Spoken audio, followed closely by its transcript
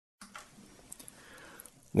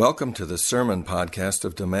Welcome to the Sermon Podcast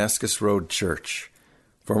of Damascus Road Church.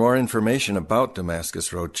 For more information about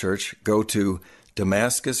Damascus Road Church, go to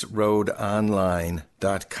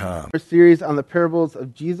damascusroadonline.com. Our series on the parables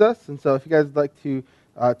of Jesus, and so if you guys would like to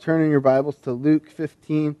turn in your Bibles to Luke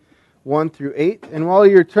 15, 1 through 8. And while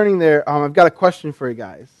you're turning there, I've got a question for you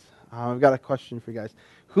guys.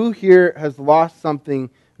 Who here has lost something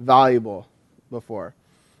valuable before?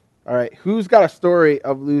 All right, who's got a story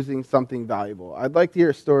of losing something valuable? I'd like to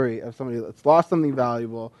hear a story of somebody that's lost something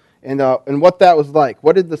valuable and what that was like.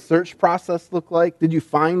 What did the search process look like? Did you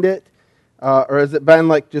find it? Or has it been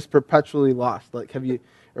like just perpetually lost? Like,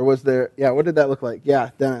 what did that look like?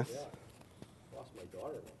 Yeah, Dennis. Yeah, lost my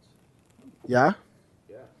daughter once. Yeah?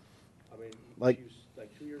 Yeah. I mean, Like- she was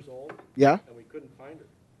like 2 years old, Yeah? and we couldn't find her.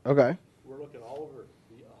 Okay. We're looking all over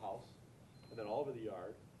the house, and then all over the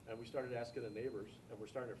yard, and we started asking the neighbors, and we're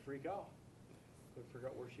starting to freak out. Couldn't figure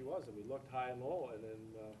out where she was, and we looked high and low, and then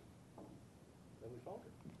we found her.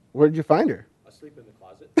 Where did you find her? Asleep in the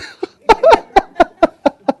closet.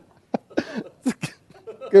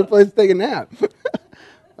 Good place to take a nap.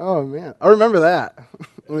 Oh, man. I remember that.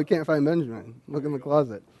 When we can't find Benjamin. Look in the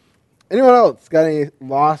closet. Anyone else got any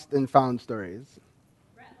lost and found stories?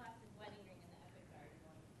 Brett lost his wedding ring in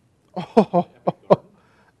the Epic Garden. Oh.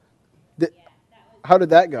 Yeah, that was How did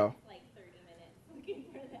that go? like 30 minutes looking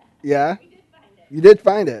for that. Yeah? We did find it. You did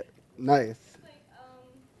find it. Nice. Like,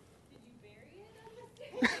 did you bury it on the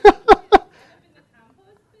stairs? Did it end up in the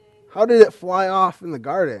compost bin? How did it fly off in the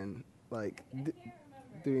garden? Like, I can't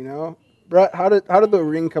remember. do you know? Brett, how did the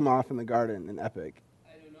ring come off in the garden in Epic?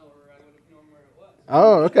 I don't know, or I would have known where it was.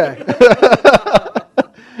 Oh, okay.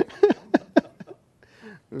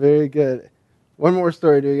 Very good. One more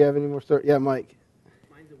story. Do you have any more story? Yeah, Mike.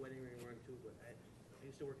 Mine's a wedding ring one too, but I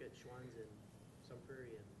used to work at Schwann's in Sun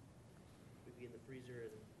Prairie, and we'd be in the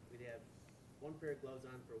freezer, and we'd have one pair of gloves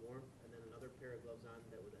on for warmth, and then another pair of gloves on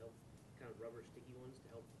that would help, kind of rubber sticky ones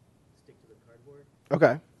to help stick to the cardboard.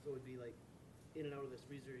 Okay. So it would be like in and out of this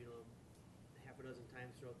freezer, half a dozen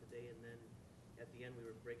times throughout the day, and then at the end we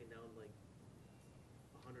were breaking down like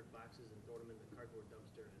 100 boxes and throwing them in the cardboard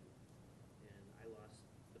dumpster, and I lost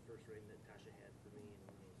the first ring that Tasha had for me, and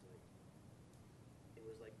it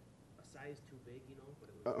was like a size too big, but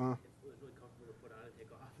it was really comfortable to put on and take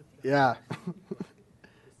off. Yeah.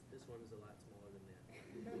 This one is a lot smaller than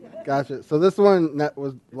that. Gotcha. So this one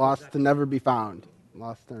was lost to never be found.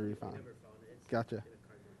 Lost to never be found. Never found it. It's Gotcha. in a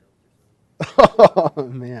cardboard dumpster. Oh,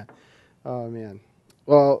 man. Oh, man.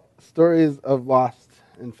 Well, stories of lost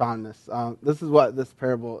and fondness. This is what this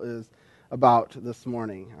parable is about this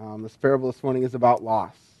morning. This parable this morning is about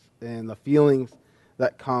loss and the feelings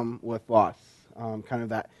that come with loss. Kind of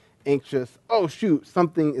that anxious, oh, shoot,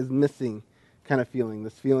 something is missing kind of feeling.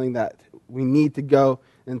 This feeling that we need to go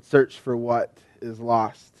and search for what is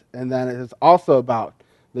lost. And then it is also about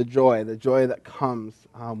the joy that comes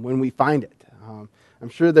when we find it. I'm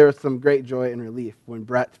sure there was some great joy and relief when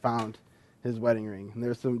Brett found his wedding ring. And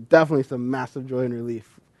there's definitely some massive joy and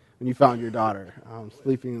relief when you found your daughter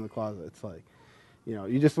sleeping in the closet. It's like,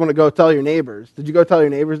 you just want to go tell your neighbors. Did you go tell your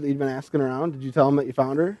neighbors that you'd been asking around? Did you tell them that you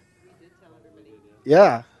found her? We did tell everybody.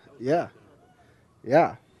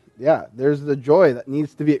 Yeah. There's the joy that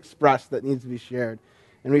needs to be expressed, that needs to be shared.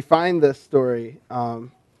 And we find this story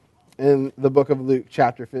in the book of Luke,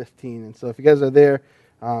 chapter 15. And so if you guys are there,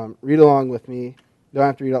 read along with me. You don't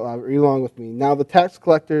have to read out loud, read along with me. Now the tax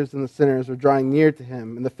collectors and the sinners were drawing near to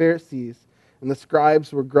him, and the Pharisees and the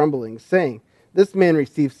scribes were grumbling, saying, "This man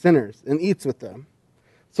receives sinners and eats with them."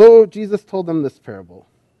 So Jesus told them this parable.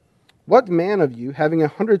 "What man of you, having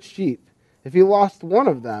 100 sheep, if he lost one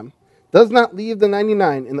of them, does not leave the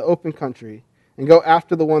 99 in the open country and go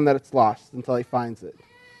after the one that it's lost until he finds it?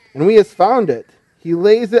 And when he has found it, he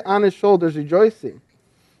lays it on his shoulders, rejoicing.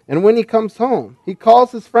 And when he comes home, he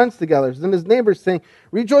calls his friends together and his neighbors, saying,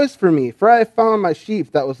 'Rejoice for me, for I have found my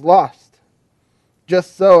sheep that was lost.'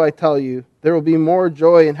 Just so, I tell you, there will be more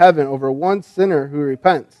joy in heaven over one sinner who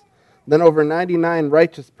repents than over 99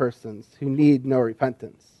 righteous persons who need no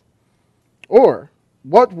repentance. Or,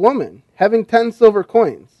 what woman, having 10 silver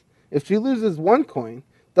coins, if she loses one coin,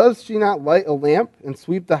 does she not light a lamp and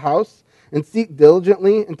sweep the house and seek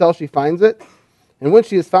diligently until she finds it? And when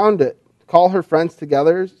she has found it, call her friends and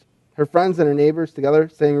her neighbors together,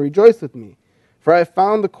 saying, 'Rejoice with me, for I have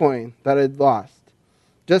found the coin that I had lost.'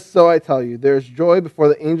 Just so, I tell you, there is joy before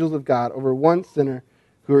the angels of God over one sinner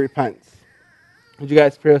who repents." Would you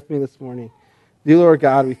guys pray with me this morning? Dear Lord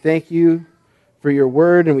God, we thank you for your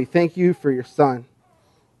word, and we thank you for your Son.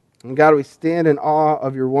 And God, we stand in awe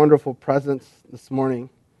of your wonderful presence this morning.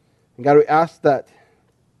 And God, we ask that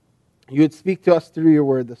you would speak to us through your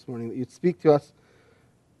word this morning, that you'd speak to us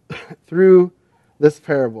through this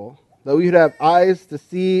parable, that we would have eyes to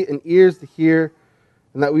see and ears to hear,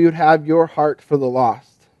 and that we would have your heart for the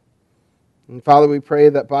lost. And Father, we pray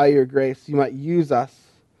that by your grace you might use us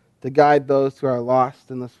to guide those who are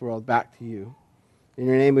lost in this world back to you. In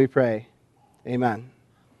your name we pray. Amen.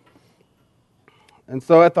 And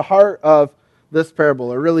so at the heart of this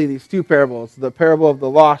parable, or really these two parables, the parable of the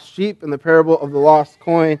lost sheep and the parable of the lost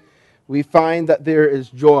coin, we find that there is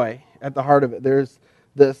joy at the heart of it. There's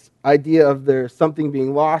this idea of there's something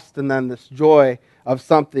being lost, and then this joy of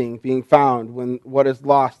something being found when what is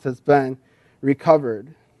lost has been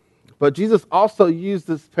recovered. But Jesus also used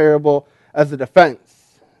this parable as a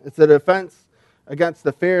defense. It's a defense against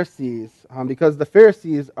the Pharisees, because the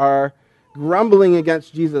Pharisees are grumbling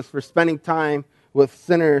against Jesus for spending time with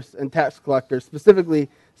sinners and tax collectors, specifically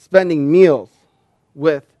spending meals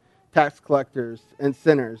with tax collectors and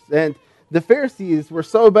sinners. And the Pharisees were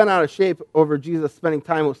so bent out of shape over Jesus spending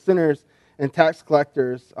time with sinners and tax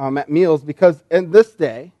collectors at meals, because in this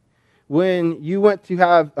day, when you went to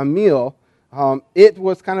have a meal, it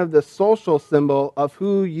was kind of the social symbol of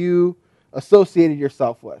who you associated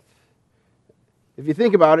yourself with. If you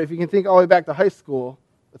think about it, if you can think all the way back to high school,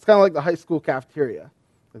 it's kind of like the high school cafeteria.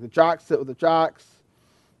 Like the jocks sit with the jocks,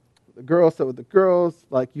 the girls sit with the girls.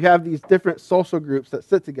 Like you have these different social groups that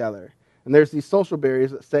sit together. And there's these social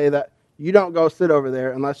barriers that say that you don't go sit over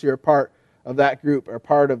there unless you're a part of that group or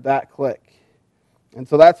part of that clique. And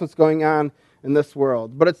so that's what's going on in this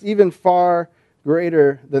world. But it's even far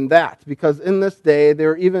greater than that, because in this day there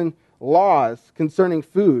were even laws concerning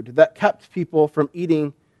food that kept people from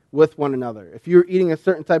eating with one another. If you were eating a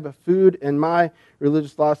certain type of food, and my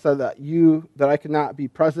religious law said that I could not be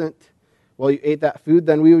present while you ate that food,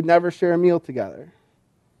 then we would never share a meal together.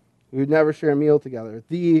 We would never share a meal together.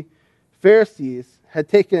 The Pharisees had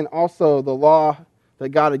taken also the law that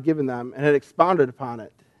God had given them and had expounded upon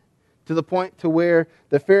it to the point to where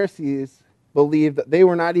the Pharisees believed that they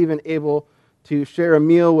were not even able to share a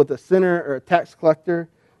meal with a sinner or a tax collector.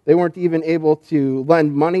 They weren't even able to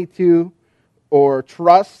lend money to or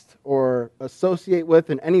trust or associate with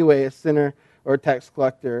in any way a sinner or a tax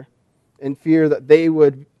collector, in fear that they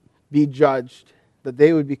would be judged, that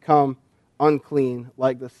they would become unclean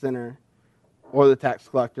like the sinner or the tax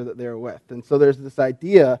collector that they were with. And so there's this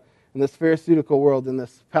idea in this Pharisaical world, in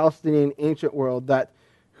this Palestinian ancient world, that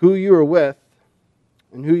who you were with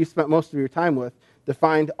and who you spent most of your time with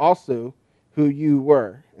defined also who you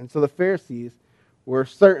were. And so the Pharisees were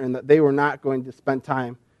certain that they were not going to spend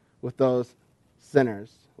time with those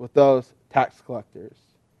sinners, with those tax collectors.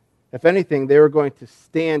 If anything, they were going to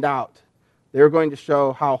stand out. They were going to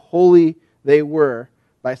show how holy they were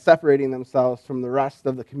by separating themselves from the rest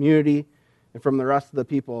of the community and from the rest of the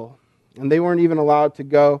people. And they weren't even allowed to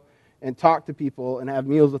go and talk to people and have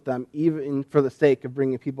meals with them, even for the sake of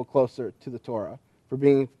bringing people closer to the Torah, for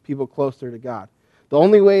bringing people closer to God. The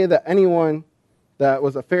only way that anyone that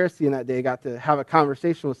was a Pharisee in that day got to have a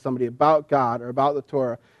conversation with somebody about God or about the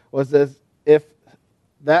Torah was as if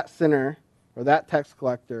that sinner or that tax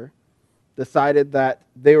collector decided that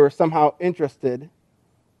they were somehow interested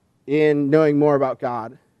in knowing more about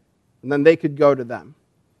God, and then they could go to them.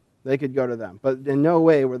 They could go to them. But in no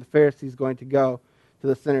way were the Pharisees going to go to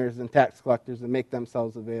the sinners and tax collectors and make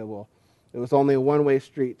themselves available. It was only a one-way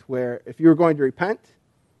street where if you were going to repent,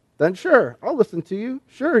 then sure, I'll listen to you.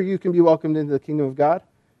 Sure, you can be welcomed into the kingdom of God.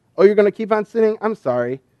 Oh, you're going to keep on sinning? I'm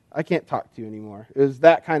sorry. I can't talk to you anymore. It was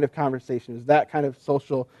that kind of conversation. It was that kind of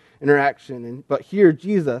social interaction. But here,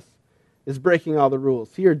 Jesus is breaking all the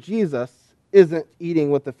rules. Here, Jesus isn't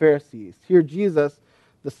eating with the Pharisees. Here, Jesus,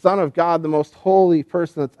 the Son of God, the most holy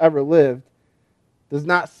person that's ever lived, does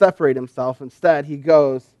not separate himself. Instead, he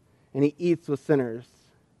goes and he eats with sinners.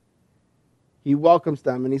 He welcomes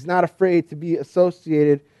them, and he's not afraid to be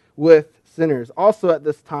associated with sinners. Also at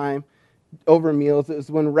this time, over meals, it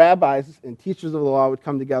was when rabbis and teachers of the law would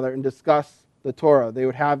come together and discuss the Torah. They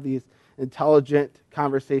would have these intelligent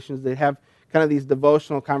conversations. They'd have kind of these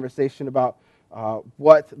devotional conversation about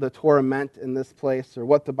what the Torah meant in this place or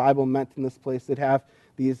what the Bible meant in this place. They'd have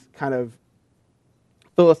these kind of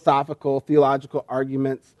philosophical, theological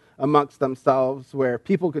arguments amongst themselves where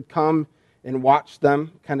people could come and watch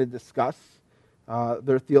them kind of discuss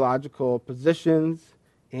their theological positions,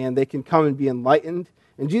 and they can come and be enlightened.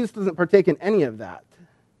 And Jesus doesn't partake in any of that.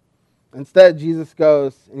 Instead, Jesus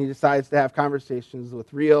goes and he decides to have conversations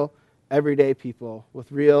with real, everyday people,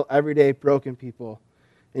 with real, everyday, broken people.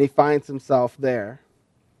 And he finds himself there.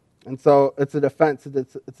 And so it's a defense.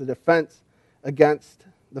 It's a defense against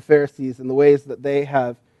the Pharisees and the ways that they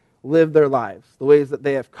have lived their lives, the ways that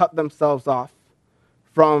they have cut themselves off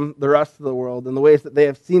from the rest of the world, and the ways that they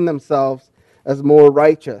have seen themselves as more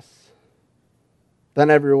righteous than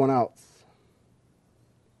everyone else.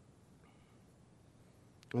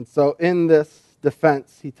 And so in this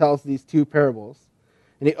defense, he tells these two parables.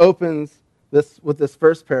 And he opens this with this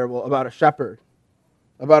first parable about a shepherd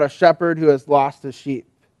who has lost his sheep,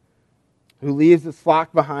 who leaves his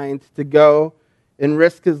flock behind to go and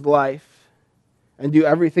risk his life and do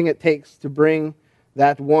everything it takes to bring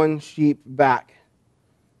that one sheep back.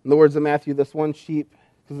 In the words of Matthew, this one sheep,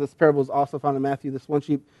 because this parable is also found in Matthew, this one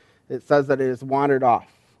sheep, it says that it has wandered off.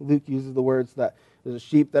 Luke uses the words that there's a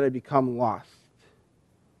sheep that had become lost.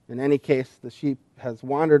 In any case, the sheep has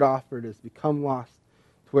wandered off or it has become lost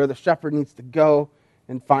to where the shepherd needs to go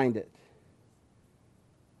and find it.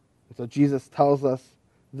 And so Jesus tells us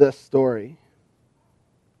this story.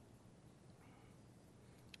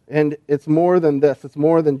 And it's more than this. It's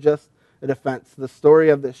more than just a defense. The story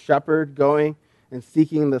of this shepherd going and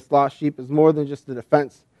seeking this lost sheep is more than just a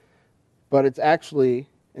defense, but it's actually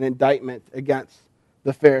an indictment against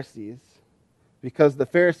the Pharisees, because the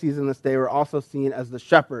Pharisees in this day were also seen as the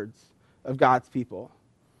shepherds of God's people,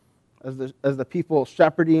 as the people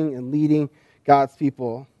shepherding and leading God's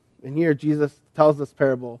people. And here Jesus tells this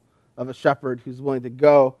parable of a shepherd who's willing to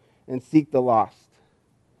go and seek the lost.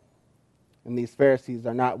 And these Pharisees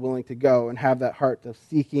are not willing to go and have that heart of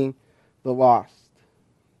seeking the lost.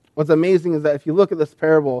 What's amazing is that if you look at this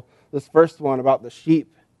parable, this first one about the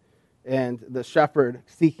sheep and the shepherd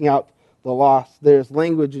seeking out the lost, there's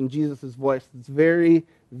language in Jesus' voice that's very,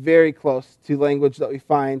 very close to language that we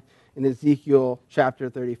find in Ezekiel chapter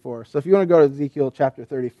 34. So if you want to go to Ezekiel chapter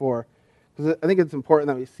 34, because I think it's important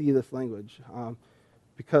that we see this language,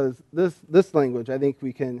 because this language, I think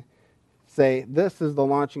we can say this is the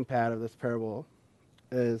launching pad of this parable,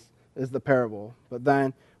 is the parable. But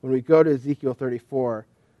then when we go to Ezekiel 34,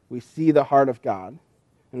 we see the heart of God,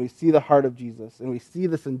 and we see the heart of Jesus, and we see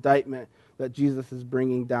this indictment that Jesus is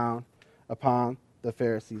bringing down upon the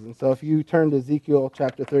Pharisees. And so if you turn to Ezekiel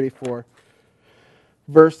chapter 34,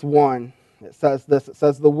 verse 1, it says this. It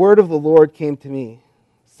says, "The word of the Lord came to me.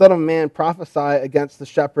 Son of man, prophesy against the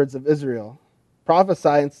shepherds of Israel. Prophesy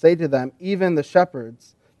and say to them, even the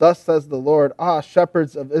shepherds, thus says the Lord,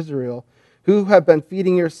 shepherds of Israel, who have been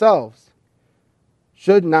feeding yourselves.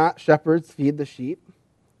 Should not shepherds feed the sheep?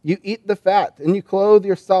 You eat the fat, and you clothe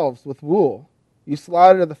yourselves with wool. You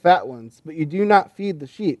slaughter the fat ones, but you do not feed the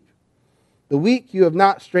sheep. The weak you have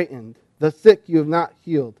not straightened, the sick you have not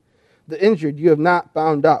healed, the injured you have not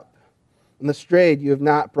bound up, and the strayed you have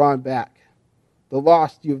not brought back. The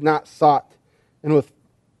lost you have not sought, and with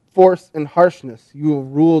force and harshness you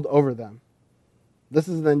have ruled over them." This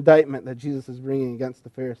is the indictment that Jesus is bringing against the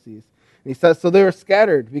Pharisees. And he says, "So they were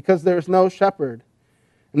scattered because there was no shepherd,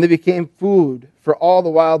 and they became food for all the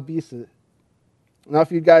wild beasts." Now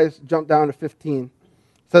if you guys jump down to 15,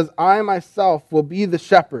 it says, "I myself will be the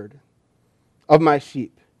shepherd of my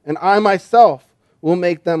sheep, and I myself will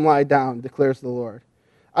make them lie down, declares the Lord.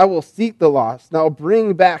 I will seek the lost, and I will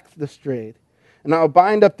bring back the strayed, and I will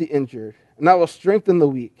bind up the injured, and I will strengthen the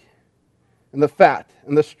weak, and the fat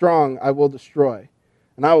and the strong I will destroy,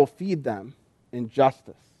 and I will feed them in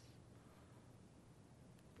justice."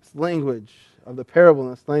 This language of the parable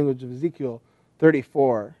and this language of Ezekiel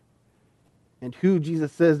 34 and who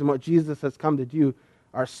Jesus is and what Jesus has come to do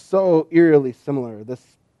are so eerily similar.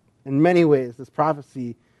 In many ways, this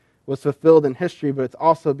prophecy was fulfilled in history, but it's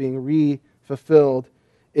also being re-fulfilled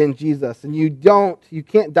in Jesus. And you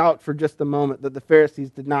can't doubt for just a moment that the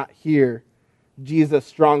Pharisees did not hear Jesus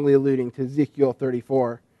strongly alluding to Ezekiel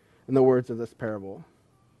 34 in the words of this parable.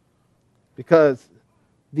 Because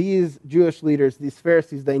these Jewish leaders, these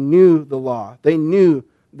Pharisees, they knew the law. They knew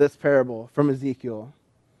this parable from Ezekiel.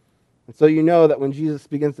 And so you know that when Jesus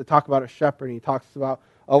begins to talk about a shepherd, he talks about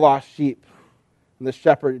a lost sheep, and the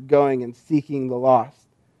shepherd going and seeking the lost,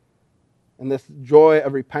 and this joy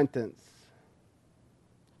of repentance,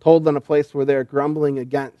 told in a place where they're grumbling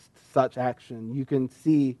against such action. You can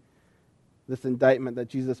see this indictment that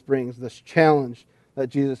Jesus brings, this challenge that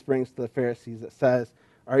Jesus brings to the Pharisees that says,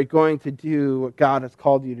 are you going to do what God has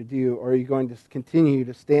called you to do, or are you going to continue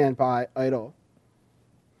to stand by idle?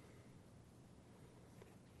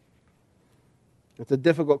 It's a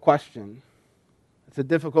difficult question. It's a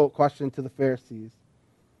difficult question to the Pharisees.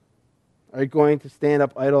 Are you going to stand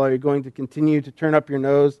up idle? Are you going to continue to turn up your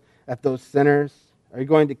nose at those sinners? Are you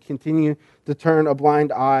going to continue to turn a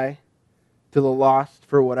blind eye to the lost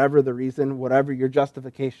for whatever the reason, whatever your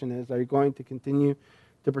justification is? Are you going to continue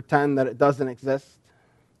to pretend that it doesn't exist?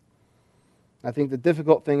 I think the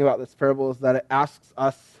difficult thing about this parable is that it asks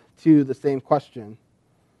us too the same question.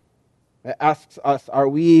 It asks us, are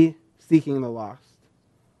we seeking the lost?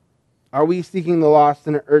 Are we seeking the lost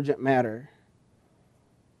in an urgent manner?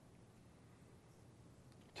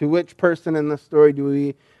 To which person in the story do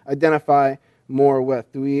we identify more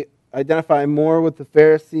with? Do we identify more with the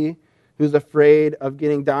Pharisee who's afraid of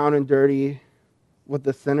getting down and dirty with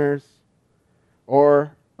the sinners?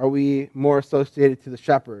 Or are we more associated to the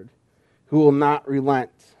shepherd who will not relent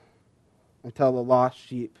until the lost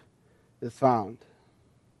sheep is found?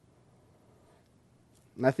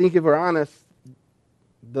 And I think if we're honest,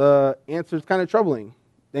 the answer is kind of troubling.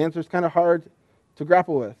 The answer is kind of hard to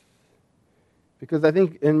grapple with. Because I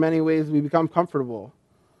think in many ways we become comfortable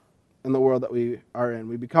in the world that we are in.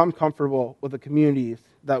 We become comfortable with the communities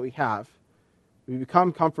that we have. We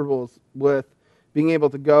become comfortable with being able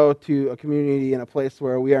to go to a community in a place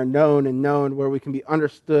where we are known, where we can be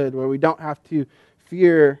understood, where we don't have to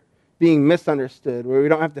fear being misunderstood, where we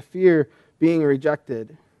don't have to fear being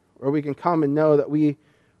rejected, where we can come and know that we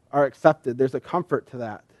are accepted. There's a comfort to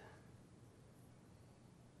that.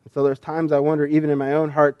 And so there's times I wonder, even in my own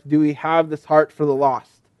heart, do we have this heart for the lost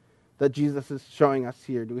that Jesus is showing us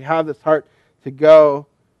here? Do we have this heart to go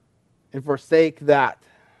and forsake that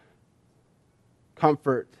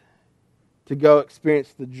comfort, to go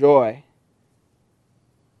experience the joy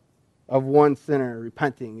of one sinner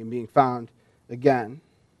repenting and being found again?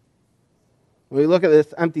 When we look at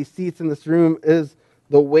this empty seats in this room, is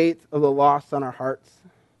the weight of the loss on our hearts?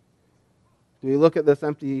 Do we look at this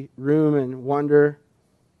empty room and wonder,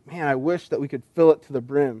 man, I wish that we could fill it to the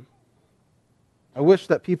brim. I wish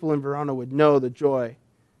that people in Verona would know the joy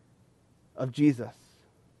of Jesus.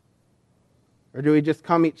 Or do we just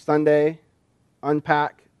come each Sunday,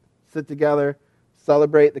 unpack, sit together,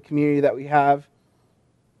 celebrate the community that we have,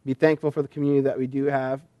 be thankful for the community that we do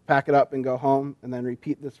have, pack it up and go home, and then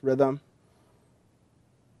repeat this rhythm?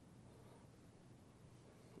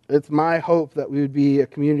 It's my hope that we would be a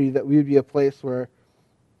community, that we would be a place where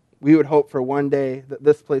we would hope for one day that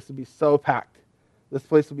this place would be so packed, this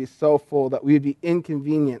place would be so full, that we would be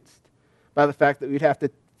inconvenienced by the fact that we'd have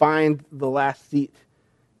to find the last seat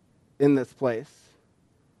in this place,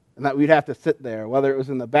 and that we'd have to sit there, whether it was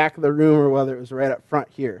in the back of the room or whether it was right up front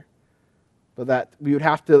here. But that we would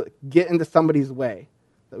have to get into somebody's way,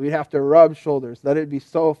 that we'd have to rub shoulders, that it would be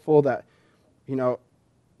so full that, we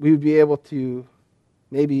would be able to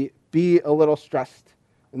maybe be a little stressed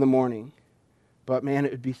in the morning. But man,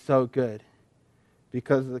 it would be so good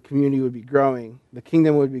because the community would be growing, the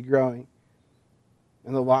kingdom would be growing,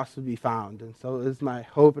 and the lost would be found. And so it is my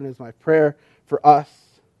hope and it is my prayer for us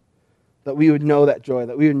that we would know that joy,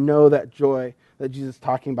 that Jesus is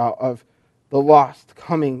talking about, of the lost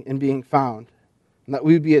coming and being found. And that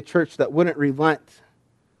we would be a church that wouldn't relent,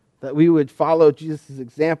 that we would follow Jesus'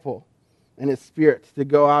 example and his spirit to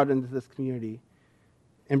go out into this community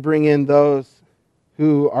and bring in those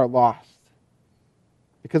who are lost.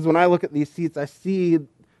 Because when I look at these seats, I see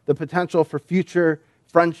the potential for future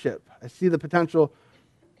friendship. I see the potential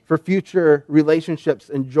for future relationships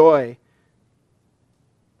and joy.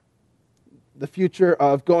 The future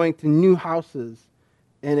of going to new houses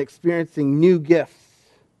and experiencing new gifts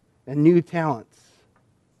and new talents.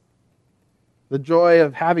 The joy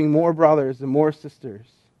of having more brothers and more sisters.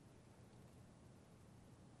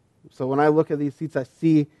 So when I look at these seats, I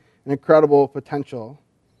see an incredible potential,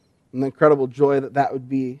 an incredible joy that would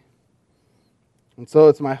be. And so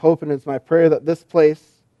it's my hope and it's my prayer that this place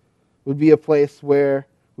would be a place where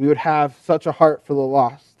we would have such a heart for the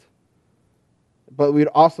lost, but we'd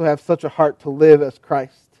also have such a heart to live as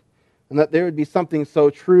Christ, and that there would be something so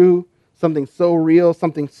true, something so real,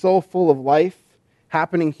 something so full of life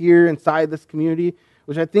happening here inside this community,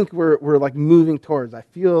 which I think we're like moving towards. I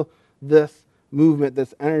feel this movement,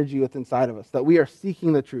 this energy within inside of us, that we are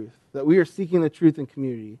seeking the truth, in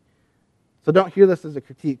community. So don't hear this as a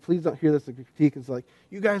critique. Please don't hear this as a critique. It's like,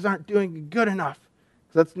 you guys aren't doing good enough.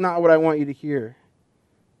 Because that's not what I want you to hear.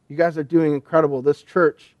 You guys are doing incredible. This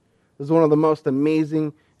church is one of the most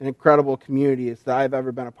amazing and incredible communities that I've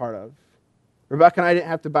ever been a part of. Rebecca and I didn't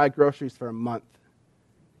have to buy groceries for a month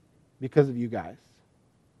because of you guys.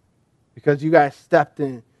 Because you guys stepped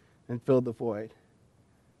in and filled the void.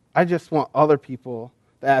 I just want other people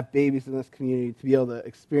that have babies in this community to be able to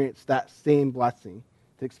experience that same blessing,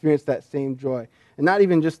 to experience that same joy. And not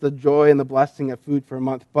even just the joy and the blessing of food for a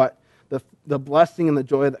month, but the blessing and the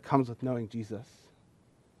joy that comes with knowing Jesus.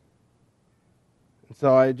 And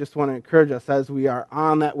so I just want to encourage us as we are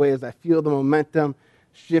on that way, as I feel the momentum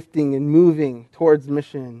shifting and moving towards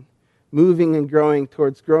mission, moving and growing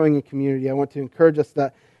towards growing a community. I want to encourage us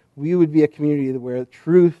that we would be a community where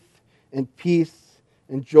truth and peace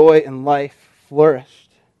and joy and life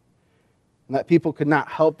flourished, and that people could not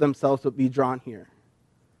help themselves but be drawn here.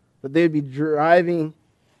 That they would be driving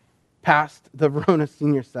past the Verona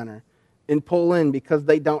Senior Center and pull in because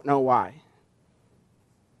they don't know why.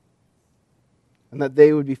 and that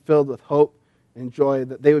they would be filled with hope and joy,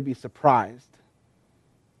 that they would be surprised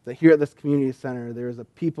that here at this community center, there is a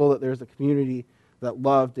people, that there's a community that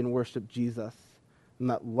loved and worshiped Jesus and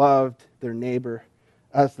that loved their neighbor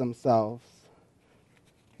as themselves,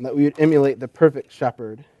 and that we would emulate the perfect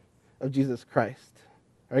shepherd of Jesus Christ.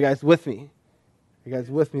 Are you guys with me? Are you guys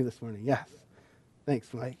with me this morning? Yes.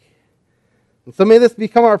 Thanks, Mike. And so may this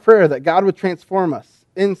become our prayer, that God would transform us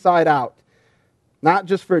inside out, not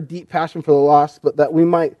just for a deep passion for the lost, but that we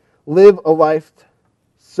might live a life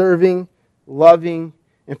serving, loving,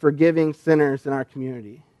 and forgiving sinners in our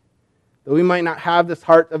community. That we might not have this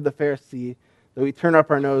heart of the Pharisee, that we turn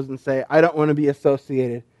up our nose and say, I don't want to be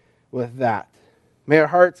associated with that. May our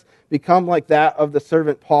hearts become like that of the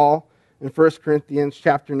servant Paul in 1 Corinthians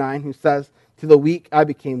chapter 9, who says, to the weak I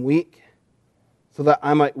became weak, so that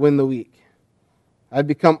I might win the weak. I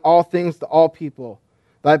become all things to all people,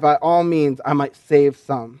 that by all means I might save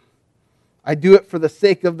some. I do it for the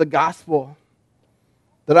sake of the gospel,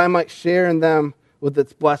 that I might share in them with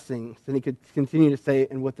its blessings. And he could continue to say,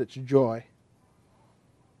 and with its joy.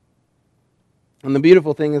 And the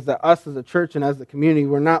beautiful thing is that us as a church and as a community,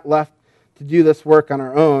 we're not left to do this work on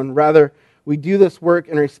our own. Rather, we do this work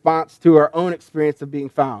in response to our own experience of being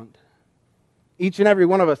found. Each and every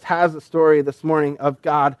one of us has a story this morning of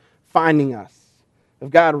God finding us, of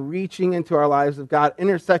God reaching into our lives, of God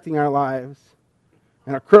intersecting our lives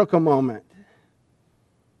in a critical moment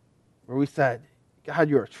where we said, God,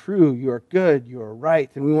 you are true, you are good, you are right,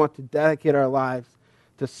 and we want to dedicate our lives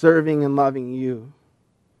to serving and loving you.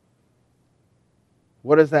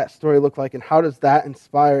 What does that story look like, and how does that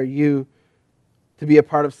inspire you to be a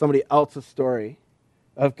part of somebody else's story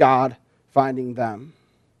of God finding them?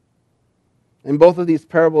 In both of these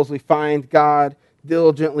parables, we find God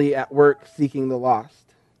diligently at work seeking the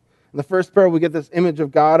lost. In the first parable, we get this image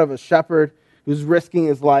of God of a shepherd who's risking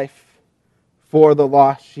his life for the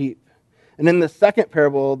lost sheep. And in the second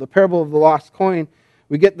parable, the parable of the lost coin,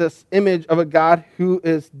 we get this image of a God who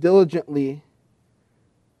is diligently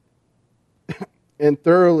and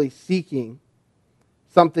thoroughly seeking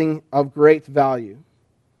something of great value.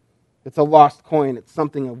 It's a lost coin. It's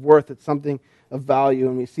something of worth. It's something of value.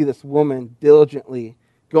 And we see this woman diligently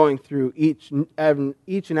going through each and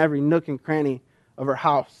every nook and cranny of her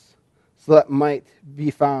house so that it might be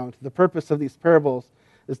found. The purpose of these parables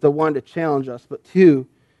is to, one, to challenge us, but two,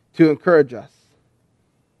 to encourage us.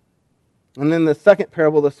 And in the second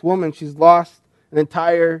parable, this woman, she's lost an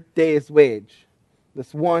entire day's wage.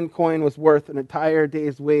 This one coin was worth an entire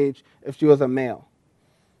day's wage if she was a male.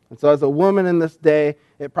 And so as a woman in this day,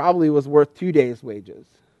 it probably was worth 2 days' wages.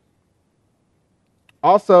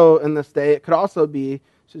 Also in this day, it could also be,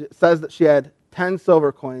 it says that she had 10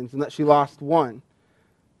 silver coins and that she lost one.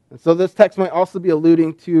 And so this text might also be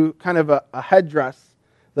alluding to kind of a headdress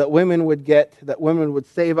that women would get, that women would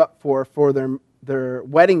save up for their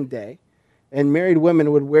wedding day. And married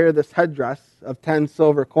women would wear this headdress of 10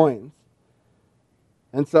 silver coins.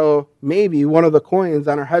 And so maybe one of the coins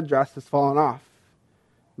on her headdress has fallen off.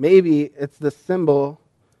 Maybe it's the symbol,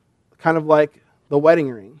 kind of like the wedding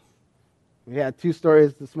ring. We had 2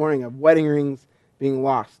 stories this morning of wedding rings being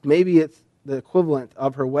lost. Maybe it's the equivalent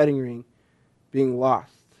of her wedding ring being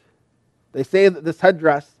lost. They say that this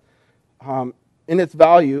headdress, in its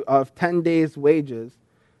value of 10 days' wages,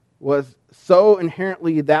 was so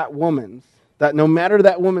inherently that woman's, that no matter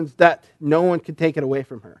that woman's debt, no one could take it away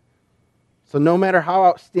from her. So no matter how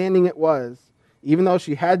outstanding it was, even though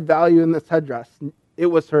she had value in this headdress, it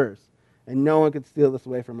was hers, and no one could steal this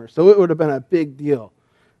away from her. So it would have been a big deal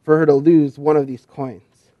for her to lose one of these coins.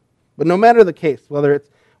 But no matter the case, whether it's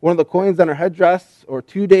one of the coins on her headdress or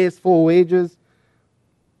 2 days' full wages,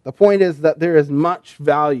 the point is that there is much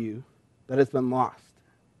value that has been lost.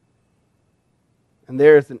 And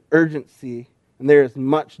there is an urgency, and there is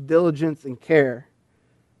much diligence and care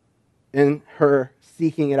in her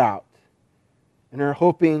seeking it out, and her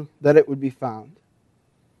hoping that it would be found.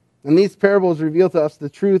 And these parables reveal to us the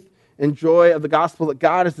truth and joy of the gospel, that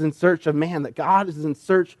God is in search of man, that God is in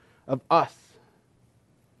search of us.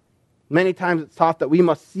 Many times it's taught that we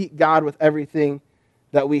must seek God with everything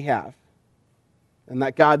that we have, and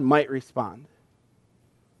that God might respond.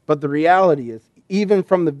 But the reality is, even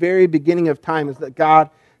from the very beginning of time, is that God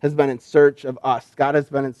has been in search of us. God has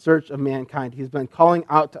been in search of mankind. He's been calling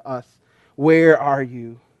out to us, where are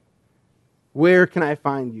you? Where can I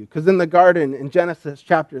find you? Because in the garden, in Genesis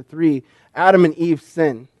chapter 3, Adam and Eve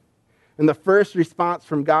sin. And the first response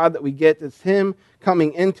from God that we get is him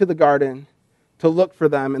coming into the garden to look for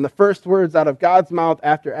them. And the first words out of God's mouth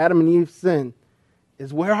after Adam and Eve sin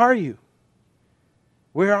is, where are you?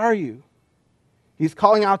 Where are you? He's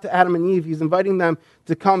calling out to Adam and Eve. He's inviting them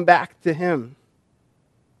to come back to him.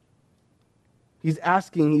 He's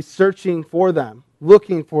asking, he's searching for them,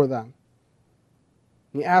 looking for them.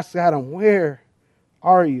 He asks Adam, where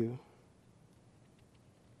are you?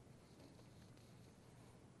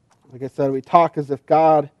 Like I said, we talk as if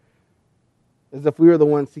we were the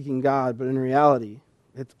ones seeking God, but in reality,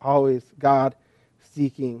 it's always God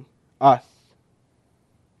seeking us.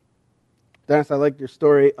 Dennis, I liked your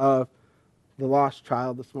story of the lost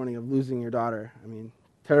child this morning, of losing your daughter. I mean,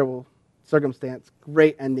 terrible circumstance,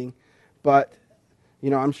 great ending. But,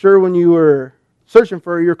 I'm sure when you were searching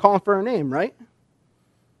for her, you were calling for her name, right?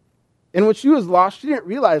 And when she was lost, she didn't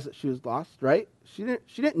realize that she was lost, right? She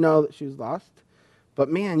didn't know that she was lost. But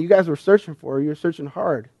man, you guys were searching for her. You were searching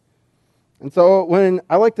hard. And so when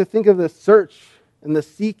I like to think of this search and the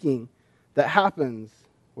seeking that happens,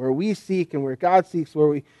 where we seek and where God seeks,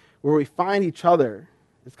 where we find each other,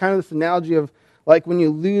 it's kind of this analogy of like when you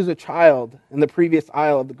lose a child in the previous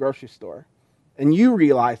aisle of the grocery store, and you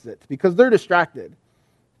realize it because they're distracted.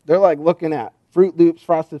 They're like looking at Fruit Loops,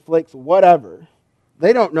 Frosted Flakes, whatever.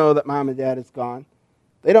 They don't know that mom and dad is gone.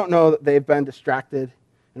 They don't know that they've been distracted.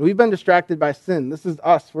 And we've been distracted by sin. This is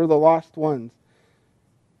us. We're the lost ones.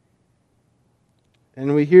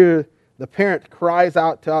 And we hear the parent cries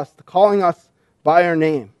out to us, calling us by our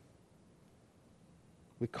name.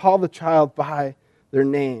 We call the child by their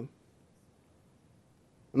name.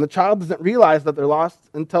 And the child doesn't realize that they're lost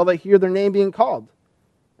until they hear their name being called.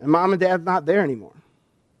 And mom and dad's not there anymore.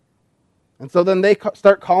 And so then they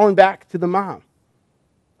start calling back to the mom.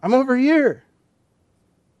 I'm over here.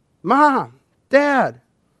 Mom, Dad.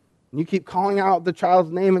 And you keep calling out the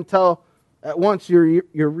child's name until at once you're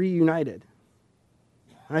reunited.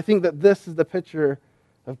 And I think that this is the picture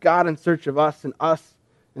of God in search of us and us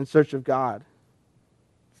in search of God.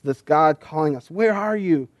 It's this God calling us, where are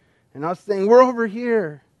you? And us saying, we're over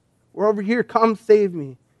here. We're over here. Come save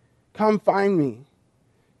me. Come find me.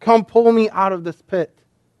 Come pull me out of this pit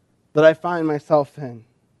that I find myself in.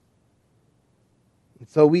 And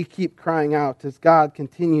so we keep crying out as God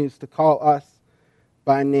continues to call us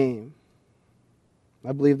by name.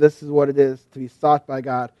 I believe this is what it is to be sought by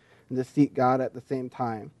God and to seek God at the same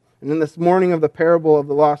time. And in this morning of the parable of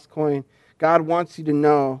the lost coin, God wants you to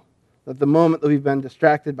know that the moment that we've been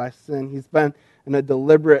distracted by sin, He's been in a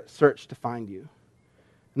deliberate search to find you.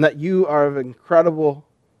 And that you are of incredible,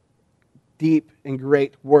 deep, and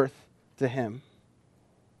great worth to Him.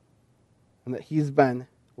 And that He's been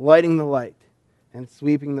lighting the light and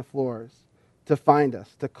sweeping the floors to find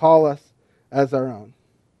us, to call us as our own.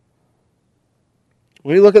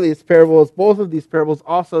 When you look at these parables, both of these parables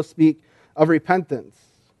also speak of repentance.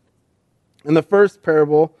 In the first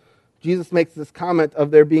parable, Jesus makes this comment of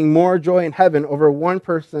there being more joy in heaven over one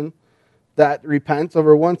person that repents,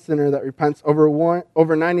 over one sinner that repents,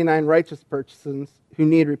 over 99 righteous persons who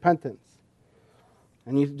need repentance.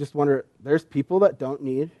 And you just wonder, there's people that don't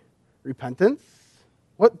need repentance?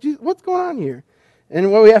 What's going on here?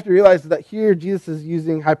 And what we have to realize is that here Jesus is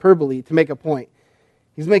using hyperbole to make a point.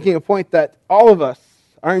 He's making a point that all of us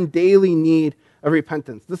are in daily need of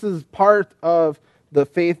repentance. This is part of the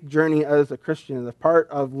faith journey as a Christian. The part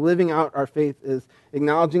of living out our faith is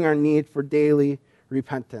acknowledging our need for daily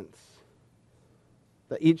repentance.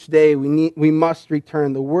 That each day we must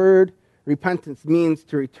return. The word repentance means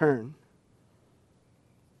to return.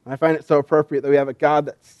 And I find it so appropriate that we have a God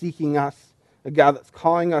that's seeking us, a God that's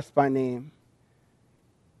calling us by name.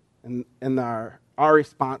 And our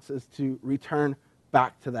response is to return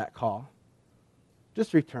back to that call.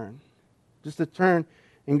 Just return. Just to turn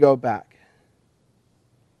and go back.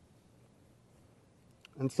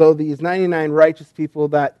 And so these 99 righteous people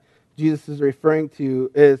that Jesus is referring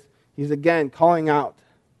to he's again calling out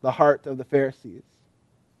the heart of the Pharisees,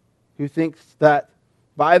 who thinks that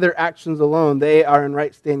by their actions alone they are in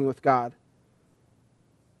right standing with God,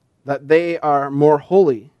 that they are more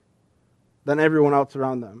holy than everyone else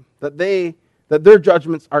around them, that their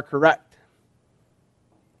judgments are correct.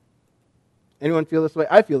 Anyone feel this way?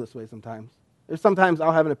 I feel this way sometimes. There's sometimes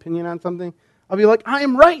I'll have an opinion on something. I'll be like, I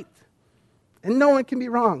am right. And no one can be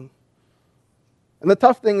wrong. And the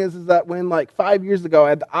tough thing is that when 5 years ago I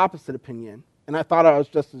had the opposite opinion and I thought I was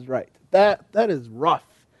just as right. That is rough.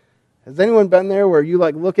 Has anyone been there where you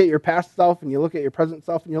look at your past self and you look at your present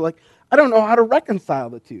self and you're like, I don't know how to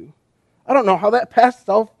reconcile the two. I don't know how that past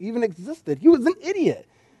self even existed. He was an idiot.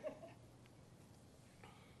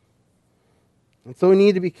 And so we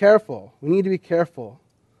need to be careful. We need to be careful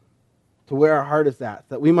to where our heart is at,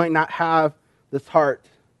 that we might not have this heart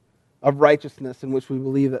of righteousness in which we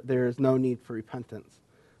believe that there is no need for repentance.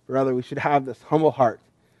 But rather, we should have this humble heart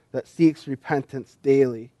that seeks repentance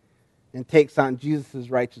daily and takes on Jesus'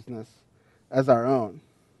 righteousness as our own.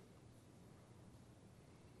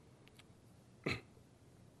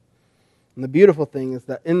 And the beautiful thing is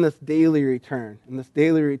that in this daily return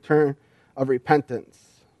of repentance,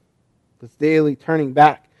 this daily turning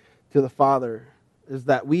back to the Father, is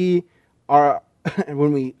that we are, and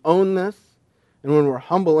when we own this, and when we're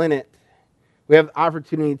humble in it, we have the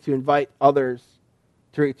opportunity to invite others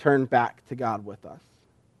to return back to God with us.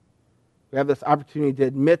 We have this opportunity to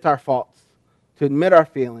admit our faults, to admit our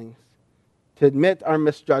feelings, to admit our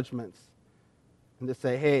misjudgments, and to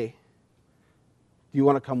say, hey, do you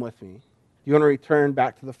want to come with me? Do you want to return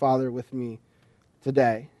back to the Father with me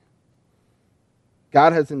today?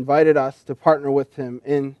 God has invited us to partner with him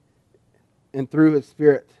in and through his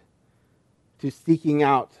Spirit to seeking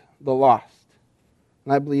out the lost.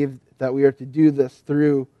 And I believe that we are to do this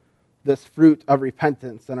through this fruit of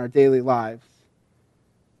repentance in our daily lives.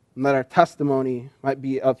 And that our testimony might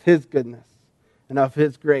be of his goodness and of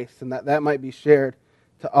his grace, and that might be shared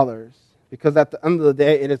to others. Because at the end of the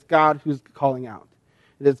day, it is God who's calling out.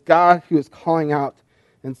 It is God who is calling out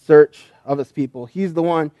in search of his people. He's the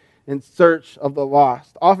one in search of the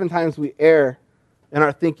lost. Oftentimes we err in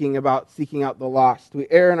our thinking about seeking out the lost. We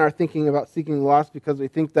err in our thinking about seeking the lost because we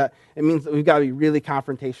think that it means that we've got to be really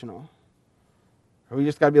confrontational. Or we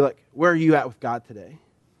just got to be like, where are you at with God today?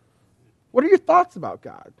 What are your thoughts about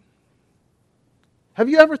God? Have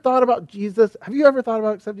you ever thought about Jesus? Have you ever thought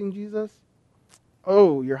about accepting Jesus?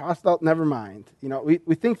 Oh, you're hostile? Never mind.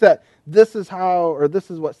 We think that this is how, or this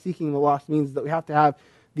is what seeking the lost means, that we have to have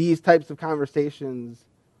these types of conversations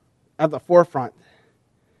at the forefront.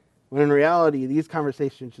 When in reality, these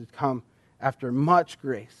conversations should come after much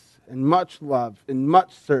grace and much love and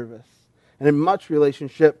much service and in much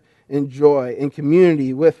relationship and joy and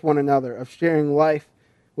community with one another, of sharing life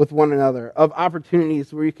with one another, of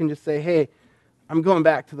opportunities where you can just say, hey, I'm going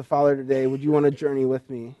back to the Father today. Would you want to journey with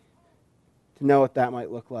me to know what that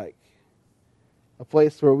might look like? A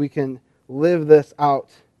place where we can live this out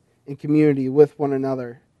in community with one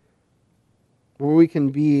another, where we can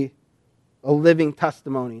be a living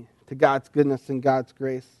testimony to God's goodness and God's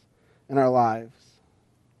grace in our lives.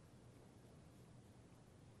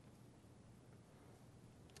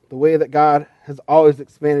 The way that God has always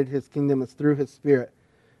expanded his kingdom is through his Spirit.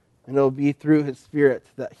 And it'll be through his Spirit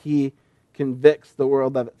that he convicts the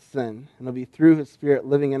world of its sin. And it'll be through his Spirit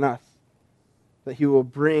living in us that he will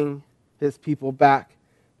bring his people back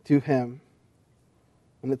to him.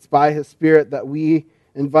 And it's by his Spirit that we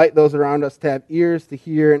invite those around us to have ears to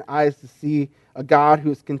hear and eyes to see a God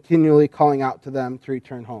who is continually calling out to them to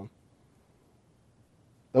return home.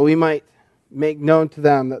 That we might make known to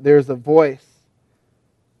them that there's a voice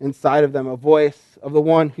inside of them, a voice of the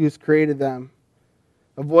one who's created them,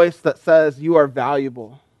 a voice that says you are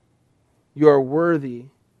valuable, you are worthy,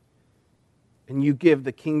 and you give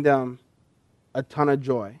the kingdom a ton of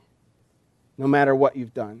joy, no matter what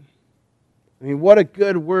you've done. I mean, what a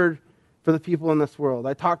good word for the people in this world.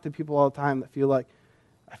 I talk to people all the time that feel like,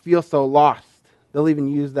 I feel so lost. They'll even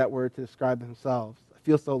use that word to describe themselves. I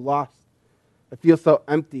feel so lost. I feel so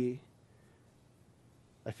empty.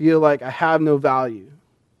 I feel like I have no value.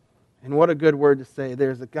 And what a good word to say.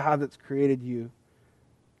 There's a God that's created you,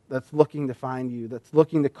 that's looking to find you, that's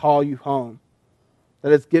looking to call you home,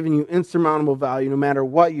 that has given you insurmountable value no matter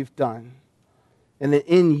what you've done. And that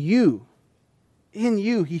in you,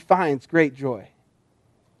 he finds great joy.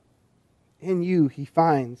 In you, he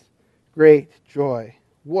finds great joy.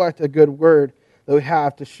 What a good word that we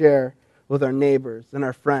have to share with our neighbors and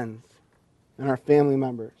our friends and our family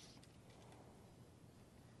members.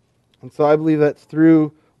 And so I believe that's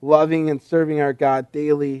through loving and serving our God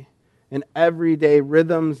daily in everyday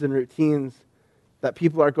rhythms and routines that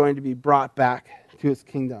people are going to be brought back to his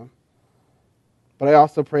kingdom. But I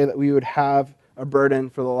also pray that we would have a burden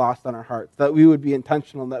for the lost on our hearts, that we would be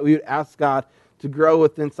intentional, that we would ask God to grow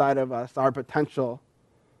within inside of us our potential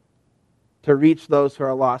to reach those who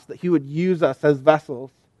are lost, that he would use us as vessels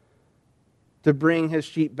to bring his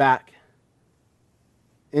sheep back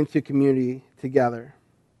into community together.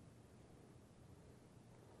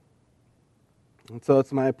 And so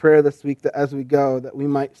it's my prayer this week that as we go, that we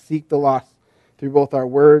might seek the lost through both our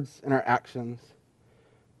words and our actions,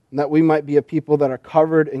 and that we might be a people that are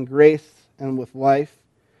covered in grace and with life,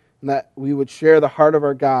 and that we would share the heart of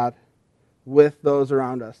our God with those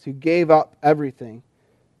around us who gave up everything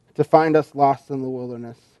to find us lost in the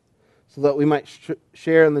wilderness, so that we might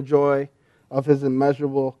share in the joy of his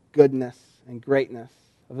immeasurable goodness and greatness,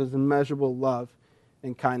 of his immeasurable love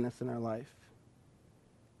and kindness in our life.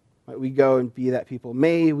 Might we go and be that people.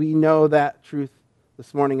 May we know that truth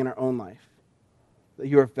this morning in our own life, that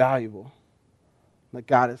you are valuable, that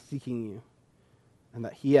God is seeking you, and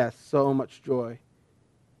that he has so much joy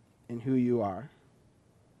in who you are.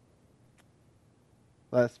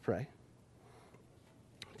 Let us pray.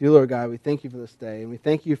 Dear Lord God, we thank you for this day, and we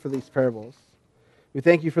thank you for these parables. We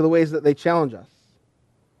thank you for the ways that they challenge us,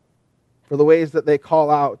 for the ways that they call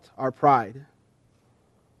out our pride.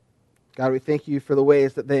 God, we thank you for the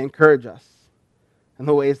ways that they encourage us, and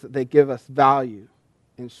the ways that they give us value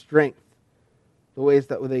and strength, the ways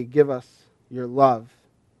that they give us your love.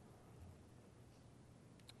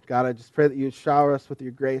 God, I just pray that you would shower us with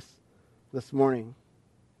your grace this morning,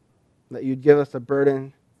 that you'd give us a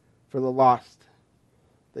burden for the lost,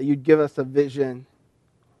 that you'd give us a vision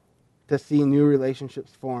to see new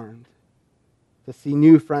relationships formed, to see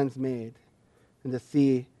new friends made, and to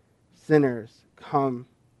see sinners come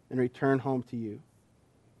and return home to you.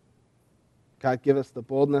 God, give us the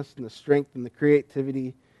boldness and the strength and the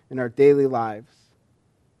creativity in our daily lives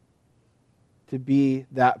to be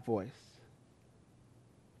that voice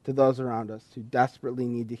to those around us who desperately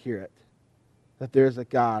need to hear it, that there is a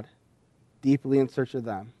God deeply in search of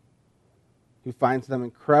them, who finds them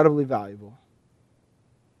incredibly valuable,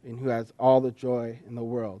 and who has all the joy in the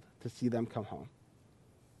world to see them come home.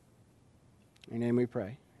 In your name we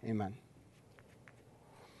pray. Amen.